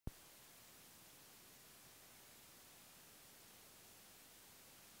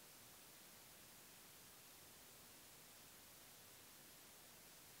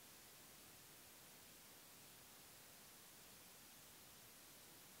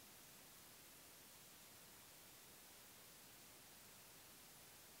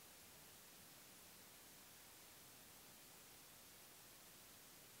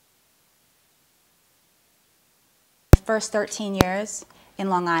first 13 years in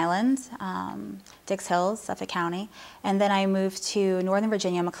Long Island, Dix Hills, Suffolk County, and then I moved to Northern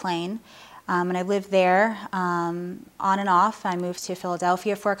Virginia, McLean, and I lived there on and off. I moved to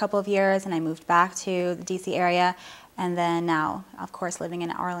Philadelphia for a couple of years, and I moved back to the DC area, and then now, of course, living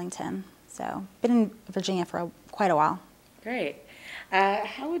in Arlington. So, been in Virginia for quite a while. Great.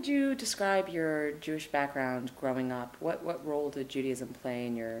 How would you describe your Jewish background growing up? What role did Judaism play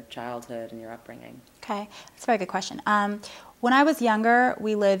in your childhood and your upbringing? Okay, that's a very good question. When I was younger,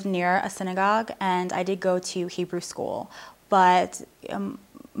 we lived near a synagogue, and I did go to Hebrew school, but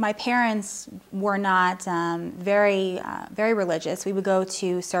my parents were not very religious. We would go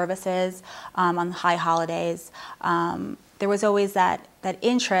to services on high holidays. There was always that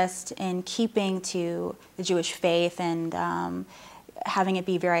interest in keeping to the Jewish faith and having it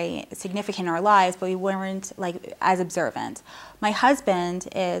be very significant in our lives, but we weren't like as observant. My husband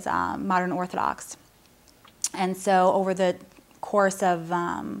is modern Orthodox, and so over the course of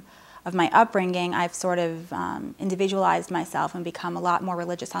my upbringing, I've sort of individualized myself and become a lot more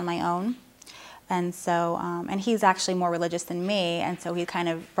religious on my own. And so, and he's actually more religious than me, and so he kind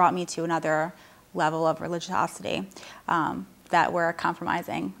of brought me to another level of religiosity that we're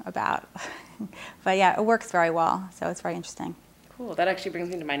compromising about. But yeah, it works very well, so it's very interesting. Cool. That actually brings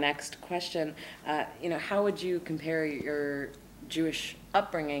me to my next question. How would you compare your Jewish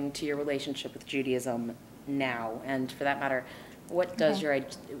upbringing to your relationship with Judaism now? And for that matter, what does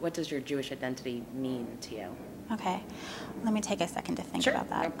your Jewish identity mean to you? Okay, let me take a second to think Sure, about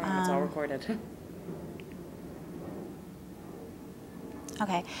that. no problem. It's all recorded.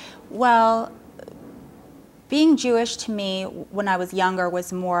 Okay, well, being Jewish to me when I was younger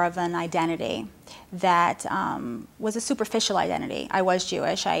was more of an identity that was a superficial identity. I was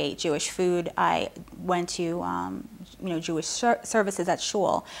Jewish. I ate Jewish food. I went to Jewish services at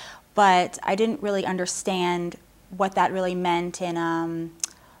shul, but I didn't really understand what that really meant in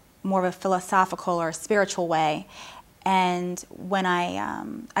more of a philosophical or spiritual way. And when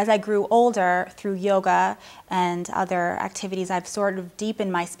as I grew older through yoga and other activities, I've sort of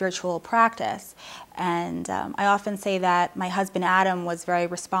deepened my spiritual practice. And I often say that my husband Adam was very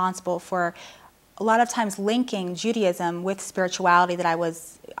responsible for a lot of times linking Judaism with spirituality that I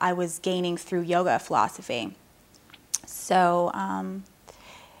was gaining through yoga philosophy. So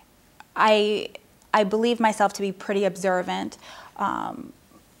I believe myself to be pretty observant,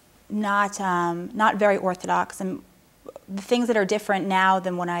 not very orthodox. And the things that are different now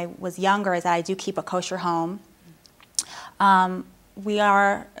than when I was younger is that I do keep a kosher home. We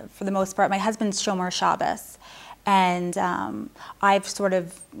are, for the most part, my husband's Shomer Shabbos, and I've sort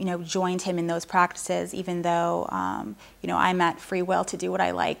of joined him in those practices, even though I'm at free will to do what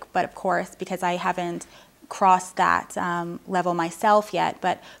I like. But of course, because I haven't crossed that level myself yet,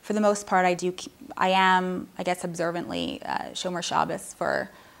 but for the most part, I am, I guess, observantly Shomer Shabbos for.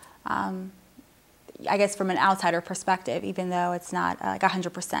 I guess from an outsider perspective, even though it's not like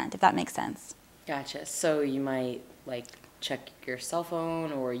 100%, if that makes sense. Gotcha. So you might check your cell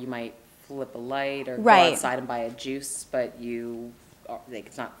phone, or you might flip a light, or go outside and buy a juice, but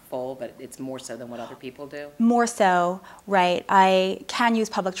it's not full, but it's more so than what other people do? More so, right. I can use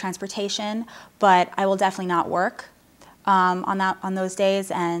public transportation, but I will definitely not work on those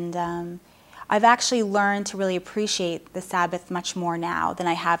days, and I've actually learned to really appreciate the Sabbath much more now than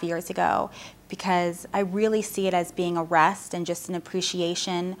I have years ago, because I really see it as being a rest and just an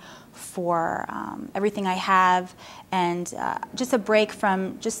appreciation for everything I have, and just a break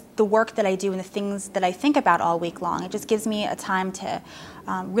from just the work that I do and the things that I think about all week long. It just gives me a time to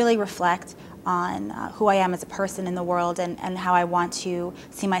really reflect on who I am as a person in the world, and how I want to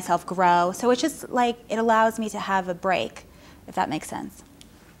see myself grow. So it's just like it allows me to have a break, if that makes sense.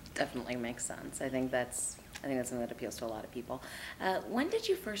 Definitely makes sense. I think that's something that appeals to a lot of people. When did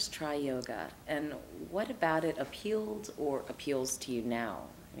you first try yoga, and what about it appealed or appeals to you now?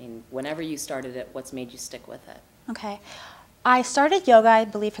 I mean, whenever you started it, what's made you stick with it? Okay. I started yoga, I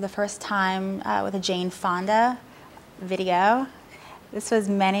believe, for the first time with a Jane Fonda video. This was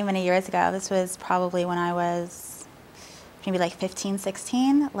many, many years ago. This was probably when I was maybe like 15,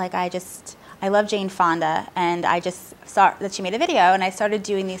 16. I love Jane Fonda, and I just saw that she made a video, and I started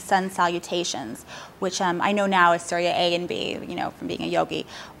doing these sun salutations, which I know now is Surya A and B, from being a yogi.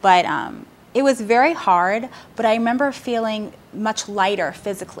 But it was very hard, but I remember feeling much lighter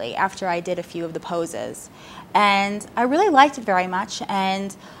physically after I did a few of the poses. And I really liked it very much,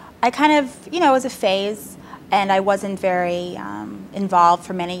 and I kind of, it was a phase, and I wasn't very involved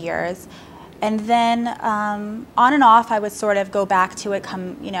for many years. And then on and off, I would sort of go back to it,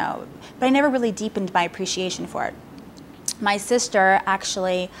 but I never really deepened my appreciation for it. My sister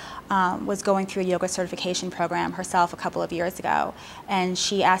actually was going through a yoga certification program herself a couple of years ago, and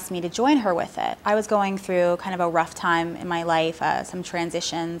she asked me to join her with it. I was going through kind of a rough time in my life, some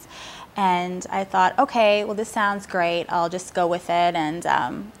transitions, and I thought, okay, well, this sounds great. I'll just go with it. And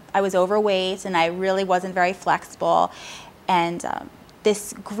I was overweight, and I really wasn't very flexible. And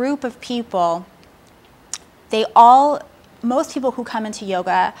this group of people, most people who come into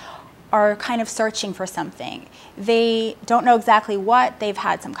yoga are kind of searching for something. They don't know exactly what. They've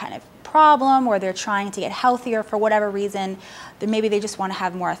had some kind of problem, or they're trying to get healthier for whatever reason. Maybe they just want to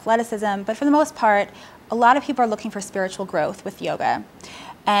have more athleticism. But for the most part, a lot of people are looking for spiritual growth with yoga.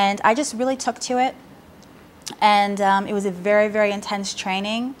 And I just really took to it. And it was a very, very intense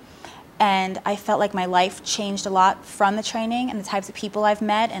training. And I felt like my life changed a lot from the training and the types of people I've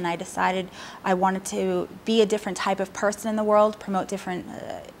met. And I decided I wanted to be a different type of person in the world, promote different,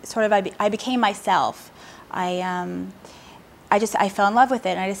 I became myself. I fell in love with it.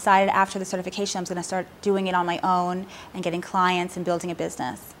 And I decided after the certification I was going to start doing it on my own and getting clients and building a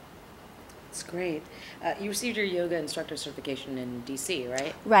business. That's great. You received your yoga instructor certification in DC,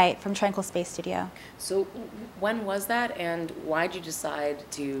 right? Right, from Tranquil Space Studio. So when was that, and why did you decide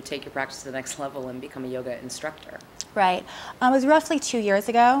to take your practice to the next level and become a yoga instructor? Right. It was roughly 2 years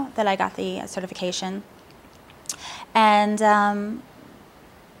ago that I got the certification. And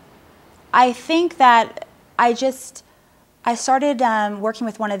I think that I started working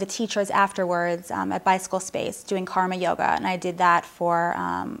with one of the teachers afterwards at Bicycle Space doing karma yoga, and I did that for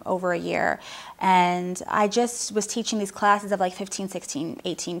over a year. And I just was teaching these classes of like 15, 16,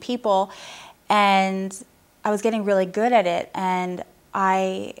 18 people, and I was getting really good at it. And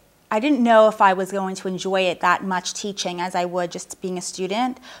I didn't know if I was going to enjoy it that much teaching as I would just being a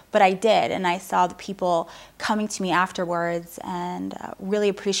student, but I did. And I saw the people coming to me afterwards and really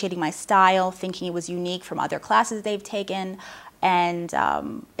appreciating my style, thinking it was unique from other classes they've taken. And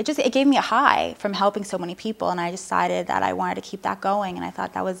it gave me a high from helping so many people. And I decided that I wanted to keep that going. And I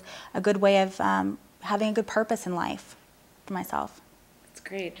thought that was a good way of having a good purpose in life for myself. That's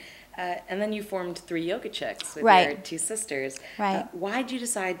great. And then you formed Three Yoga Chicks with Right. your two sisters. Right. Why did you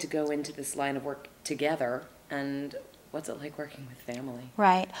decide to go into this line of work together, and what's it like working with family?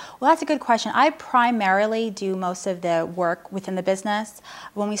 Right. Well, that's a good question. I primarily do most of the work within the business.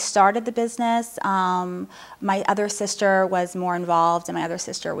 When we started the business, my other sister was more involved, and my other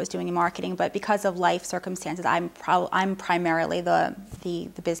sister was doing marketing. But because of life circumstances, I'm primarily the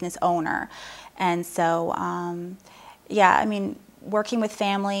business owner. And so, yeah, I mean, working with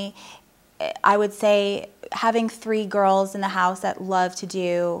family, I would say having 3 girls in the house that love to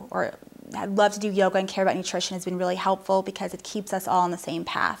do yoga and care about nutrition has been really helpful because it keeps us all on the same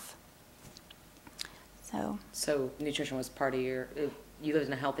path. So nutrition was part of you lived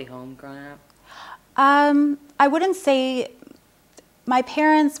in a healthy home growing up? I wouldn't say my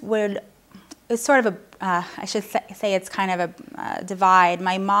parents would. It's sort of I should say it's kind of a divide.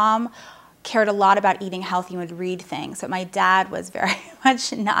 My mom cared a lot about eating healthy and would read things, but my dad was very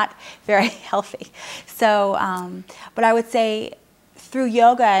much not very healthy. So, but I would say through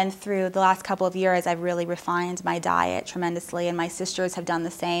yoga and through the last couple of years, I've really refined my diet tremendously, and my sisters have done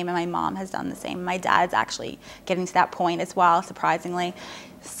the same, and my mom has done the same. My dad's actually getting to that point as well, surprisingly.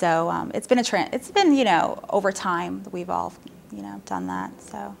 So it's been over time that we've all done that.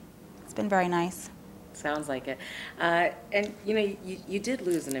 So it's been very nice. Sounds like it. And you did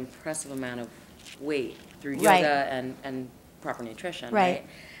lose an impressive amount of weight through yoga Right. and proper nutrition, Right.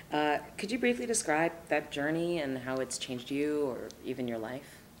 right? Could you briefly describe that journey and how it's changed you or even your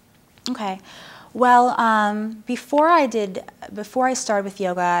life? Okay. Well, before I started with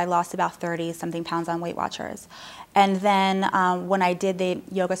yoga, I lost about 30-something pounds on Weight Watchers. And then when I did the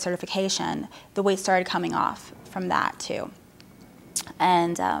yoga certification, the weight started coming off from that too.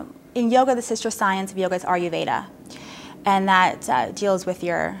 And in yoga, the sister science of yoga is Ayurveda, and that deals with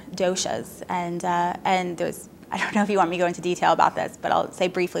your doshas. And there's, I don't know if you want me to go into detail about this, but I'll say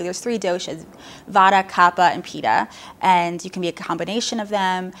briefly, there's 3 doshas, Vata, Kapha, and Pitta, and you can be a combination of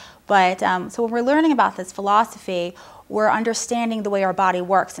them. But so when we're learning about this philosophy, we're understanding the way our body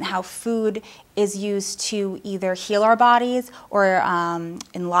works and how food is used to either heal our bodies or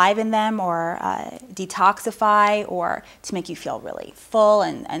enliven them or detoxify or to make you feel really full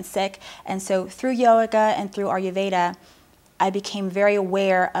and sick. And so through yoga and through Ayurveda, I became very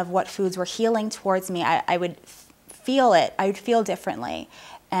aware of what foods were healing towards me. I would feel it. I would feel differently.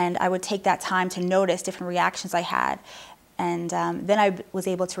 And I would take that time to notice different reactions I had. And then I was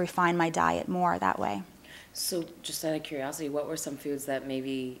able to refine my diet more that way. So just out of curiosity, what were some foods that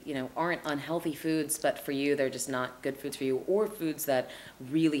maybe, aren't unhealthy foods, but for you, they're just not good foods for you, or foods that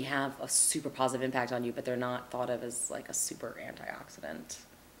really have a super positive impact on you, but they're not thought of as like a super antioxidant?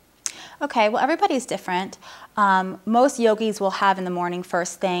 Okay, well, everybody's different. Most yogis will have in the morning,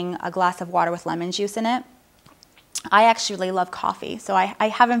 first thing, a glass of water with lemon juice in it. I actually love coffee, so I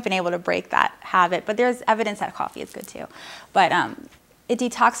haven't been able to break that habit, but there's evidence that coffee is good too. But it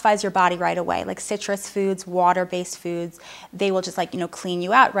detoxifies your body right away. Like citrus foods, water-based foods, they will just clean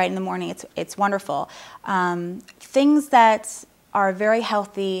you out right in the morning. It's wonderful. Things that are very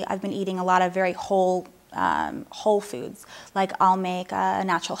healthy, I've been eating a lot of very whole foods. Like I'll make a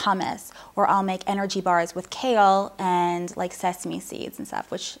natural hummus, or I'll make energy bars with kale and like sesame seeds and stuff,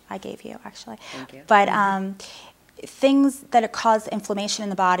 which I gave you actually. Thank you. But things that cause inflammation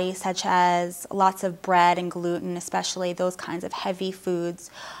in the body, such as lots of bread and gluten, especially those kinds of heavy foods.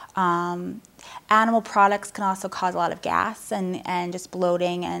 Animal products can also cause a lot of gas and just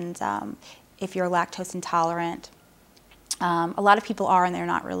bloating, and if you're lactose intolerant. A lot of people are, and they're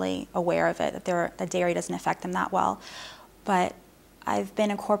not really aware of it, that dairy doesn't affect them that well. But I've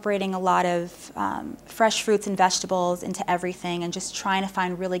been incorporating a lot of fresh fruits and vegetables into everything, and just trying to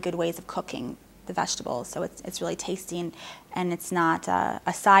find really good ways of cooking the vegetables, so it's really tasty, and it's not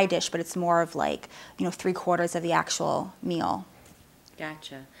a side dish, but it's more of like 3/4 of the actual meal.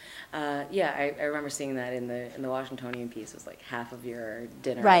 Gotcha. Yeah, I remember seeing that in the Washingtonian piece. It was like half of your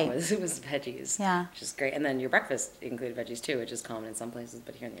dinner was veggies. Yeah, which is great. And then your breakfast included veggies too, which is common in some places,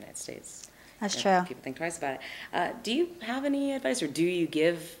 but here in the United States, that's true. People think twice about it. Do you have any advice, or do you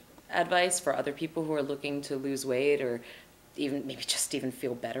give advice for other people who are looking to lose weight, or even maybe just even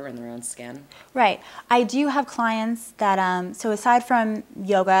feel better in their own skin? Right. I do have clients that, so aside from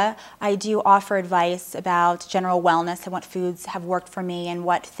yoga, I do offer advice about general wellness and what foods have worked for me, and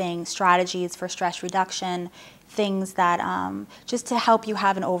what strategies for stress reduction, things that just to help you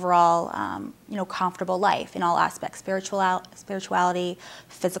have an overall, comfortable life in all aspects, spirituality,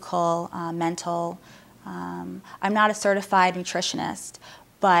 physical, mental. I'm not a certified nutritionist,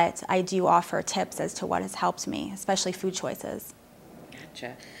 but I do offer tips as to what has helped me, especially food choices.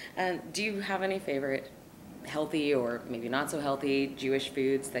 Gotcha. Do you have any favorite healthy or maybe not so healthy Jewish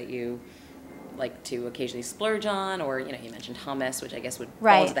foods that you like to occasionally splurge on? Or, you mentioned hummus, which I guess would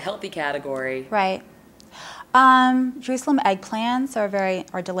fall into the healthy category. Right. Jerusalem eggplants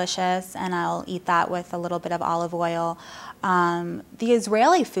are delicious, and I'll eat that with a little bit of olive oil. The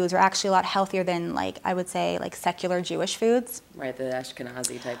Israeli foods are actually a lot healthier than, I would say, secular Jewish foods. Right, the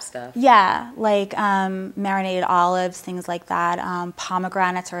Ashkenazi type stuff. Yeah, marinated olives, things like that.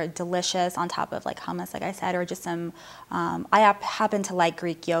 Pomegranates are delicious on top of hummus, like I said, or just some, I happen to like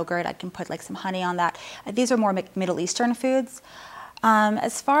Greek yogurt. I can put some honey on that. These are more Middle Eastern foods.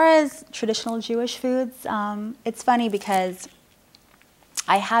 As far as traditional Jewish foods, it's funny because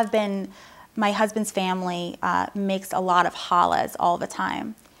my husband's family makes a lot of challahs all the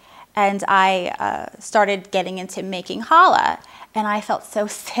time. And I started getting into making challah, and I felt so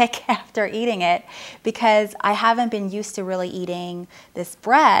sick after eating it because I haven't been used to really eating this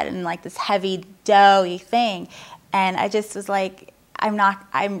bread and this heavy doughy thing. And I just was like,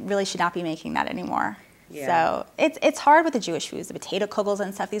 I really should not be making that anymore. Yeah. So it's hard with the Jewish foods, the potato kugels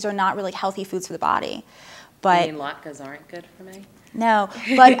and stuff. These are not really healthy foods for the body. But you mean latkes aren't good for me? No,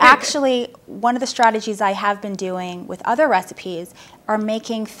 but actually one of the strategies I have been doing with other recipes are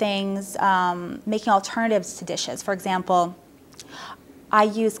making things, making alternatives to dishes. For example, I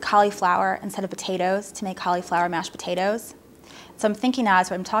use cauliflower instead of potatoes to make cauliflower mashed potatoes. So I'm thinking now,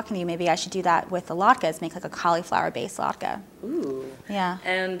 as I'm talking to you, maybe I should do that with the latkes, make a cauliflower-based latke. Ooh. Yeah.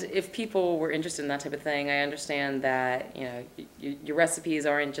 And if people were interested in that type of thing, I understand that your recipes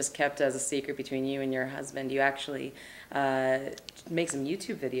aren't just kept as a secret between you and your husband. You actually make some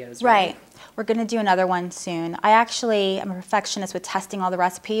YouTube videos, right? Right. We're going to do another one soon. I actually am a perfectionist with testing all the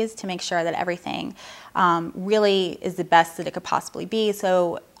recipes to make sure that everything really is the best that it could possibly be.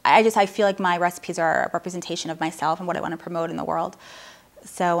 So I feel like my recipes are a representation of myself and what I want to promote in the world.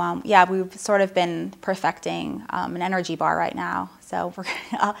 So yeah, we've sort of been perfecting an energy bar right now. So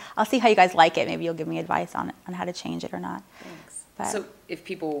I'll see how you guys like it. Maybe you'll give me advice on how to change it or not. Thanks. But, so if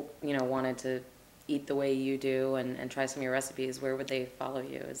people wanted to eat the way you do and try some of your recipes, where would they follow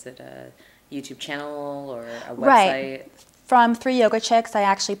you? Is it a YouTube channel or a website? Right. From 3 Yoga Chicks, I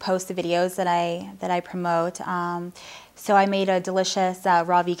actually post the videos that I promote. So I made a delicious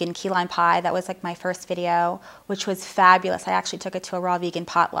raw vegan key lime pie. That was my first video, which was fabulous. I actually took it to a raw vegan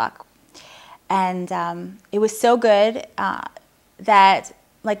potluck. And it was so good that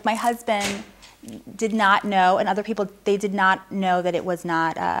my husband did not know, and other people, they did not know that it was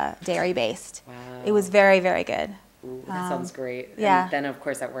not dairy-based. Wow. It was very, very good. Ooh, that sounds great. Yeah. And then, of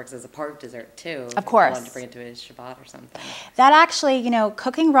course, that works as a part dessert, too. Of course. If you want to bring it to a Shabbat or something. That actually, you know,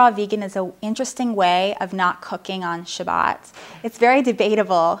 cooking raw vegan is an interesting way of not cooking on Shabbat. It's very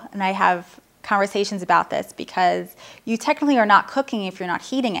debatable, and I have conversations about this, because you technically are not cooking if you're not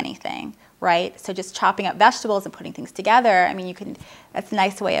heating anything, right? So just chopping up vegetables and putting things together, I mean, you can, that's a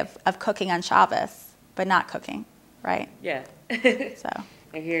nice way of cooking on Shabbos, but not cooking, right? Yeah. So.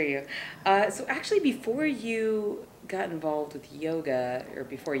 I hear you. So actually, before you got involved with yoga, or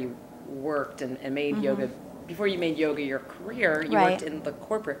before you worked and made yoga, before you made yoga your career, you worked in the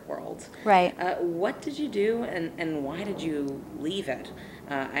corporate world. Right. What did you do, and why did you leave it?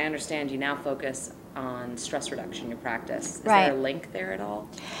 I understand you now focus on stress reduction in your practice. Is there a link there at all?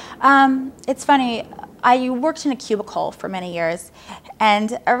 It's funny. I worked in a cubicle for many years,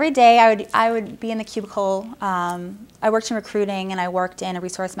 and every day I would be in the cubicle. I worked in recruiting, and I worked in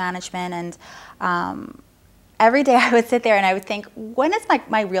resource management, and every day I would sit there and I would think, when is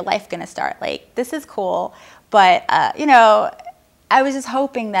my real life going to start? Like, this is cool, but you know, I was just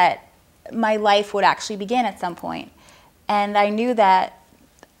hoping that my life would actually begin at some point, and I knew that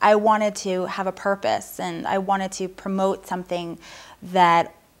I wanted to have a purpose, and I wanted to promote something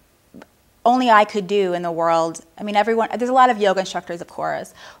that only I could do in the world. I mean, there's a lot of yoga instructors, of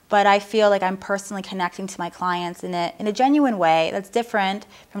course, but I feel like I'm personally connecting to my clients in a genuine way that's different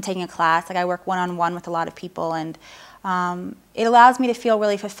from taking a class. Like, I work one-on-one with a lot of people, and it allows me to feel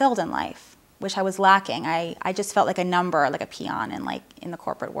really fulfilled in life, which I was lacking. I just felt like a number, like a peon in the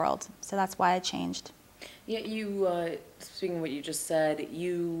corporate world. So that's why I changed. Yeah, speaking of what you just said,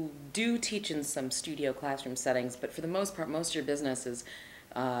 you do teach in some studio classroom settings, but for the most part, most of your business is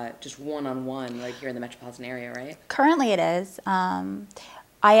just one-on-one, like here in the metropolitan area, right? Currently it is.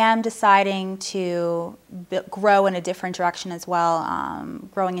 I am deciding to grow in a different direction as well,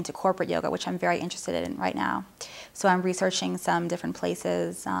 growing into corporate yoga, which I'm very interested in right now. So I'm researching some different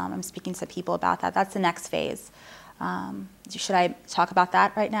places. I'm speaking to people about that. That's the next phase. Should I talk about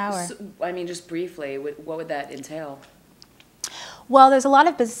that right now? Or? So, I mean, just briefly, what would that entail? Well, there's a lot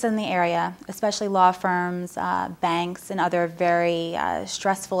of business in the area, especially law firms, banks, and other very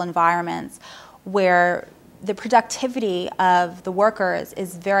stressful environments where the productivity of the workers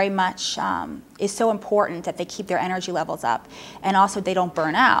is very much, is so important that they keep their energy levels up, and also they don't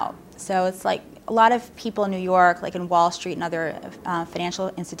burn out. So it's like a lot of people in New York, like in Wall Street and other financial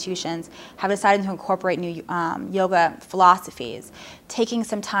institutions, have decided to incorporate new yoga philosophies, taking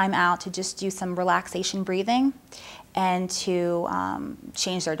some time out to just do some relaxation breathing, and to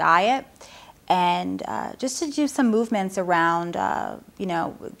change their diet, and just to do some movements around, you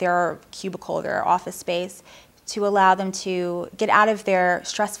know, their cubicle, their office space, to allow them to get out of their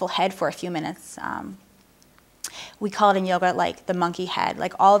stressful head for a few minutes. We call it in yoga like the monkey head,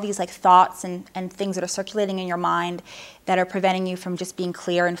 like all of these like thoughts and things that are circulating in your mind that are preventing you from just being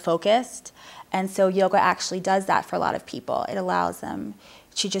clear and focused. And so yoga actually does that for a lot of people. It allows them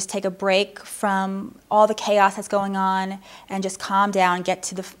to just take a break from all the chaos that's going on and just calm down, get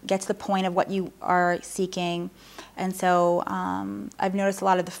to the point of what you are seeking. And so I've noticed a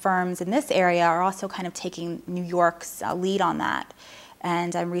lot of the firms in this area are also kind of taking New York's lead on that.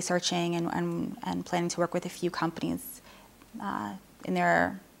 And I'm researching and planning to work with a few companies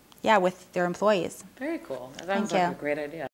with their employees. Very cool. That sounds like a great idea.